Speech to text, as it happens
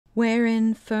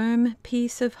Wherein firm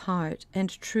peace of heart and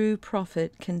true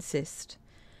profit consist.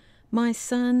 My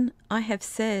son, I have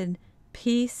said,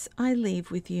 peace I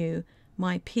leave with you,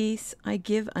 my peace I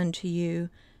give unto you,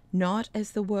 not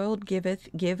as the world giveth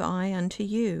give I unto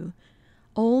you.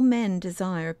 All men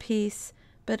desire peace,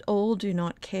 but all do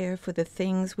not care for the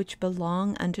things which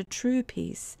belong unto true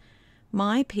peace.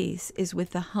 My peace is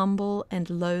with the humble and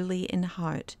lowly in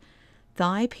heart.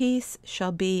 Thy peace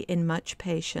shall be in much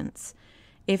patience.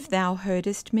 If thou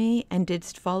heardest me and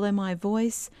didst follow my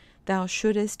voice, thou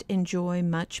shouldest enjoy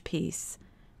much peace.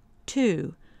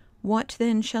 2. What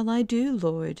then shall I do,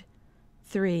 Lord?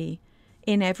 3.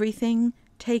 In everything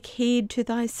take heed to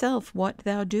thyself what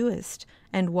thou doest,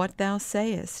 and what thou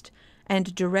sayest,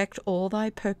 and direct all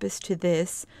thy purpose to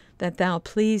this, that thou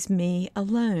please me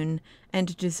alone,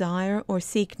 and desire or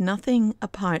seek nothing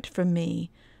apart from me.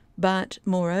 But,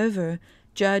 moreover,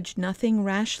 judge nothing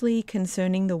rashly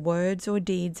concerning the words or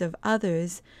deeds of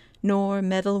others, nor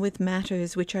meddle with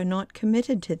matters which are not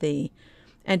committed to thee,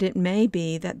 and it may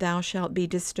be that thou shalt be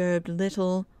disturbed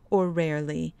little or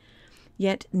rarely.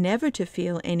 Yet never to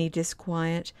feel any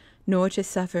disquiet, nor to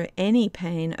suffer any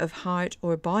pain of heart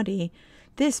or body,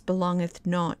 this belongeth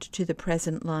not to the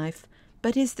present life,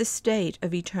 but is the state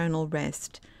of eternal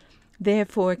rest.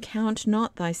 Therefore count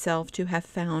not thyself to have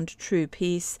found true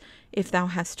peace, if thou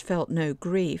hast felt no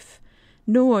grief,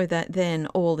 nor that then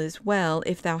all is well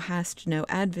if thou hast no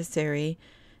adversary,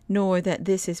 nor that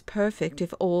this is perfect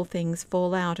if all things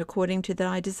fall out according to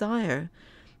thy desire.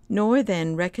 Nor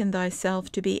then reckon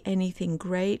thyself to be anything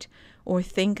great, or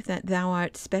think that thou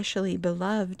art specially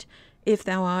beloved, if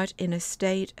thou art in a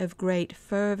state of great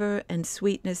fervour and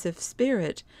sweetness of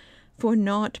spirit, for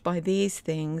not by these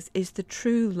things is the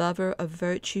true lover of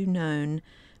virtue known,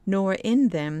 nor in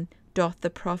them doth the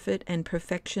profit and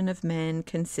perfection of man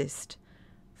consist.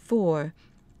 4.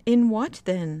 In what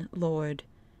then, Lord?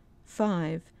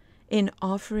 5. In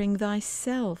offering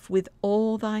thyself with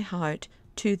all thy heart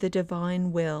to the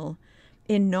divine will,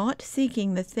 in not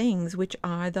seeking the things which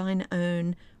are thine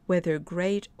own, whether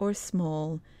great or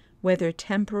small, whether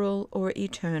temporal or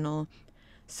eternal,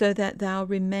 so that thou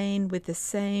remain with the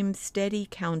same steady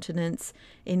countenance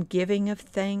in giving of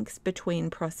thanks between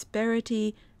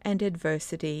prosperity and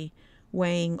adversity,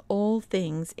 weighing all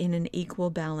things in an equal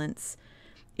balance.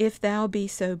 If thou be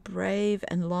so brave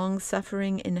and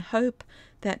long-suffering in hope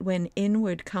that when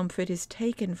inward comfort is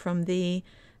taken from thee,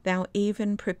 thou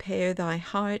even prepare thy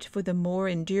heart for the more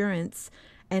endurance,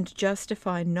 and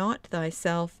justify not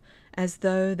thyself as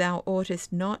though thou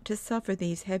oughtest not to suffer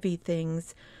these heavy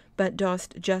things, but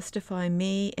dost justify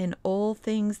me in all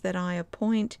things that I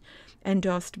appoint, and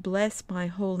dost bless my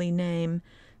holy name,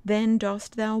 then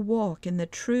dost thou walk in the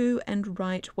true and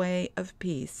right way of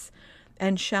peace,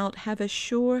 and shalt have a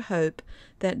sure hope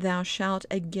that thou shalt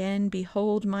again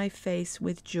behold my face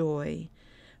with joy.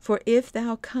 For if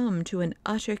thou come to an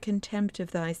utter contempt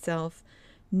of thyself,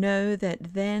 know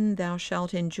that then thou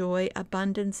shalt enjoy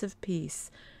abundance of peace,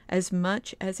 as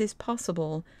much as is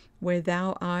possible where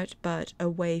thou art but a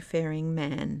wayfaring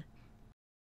man.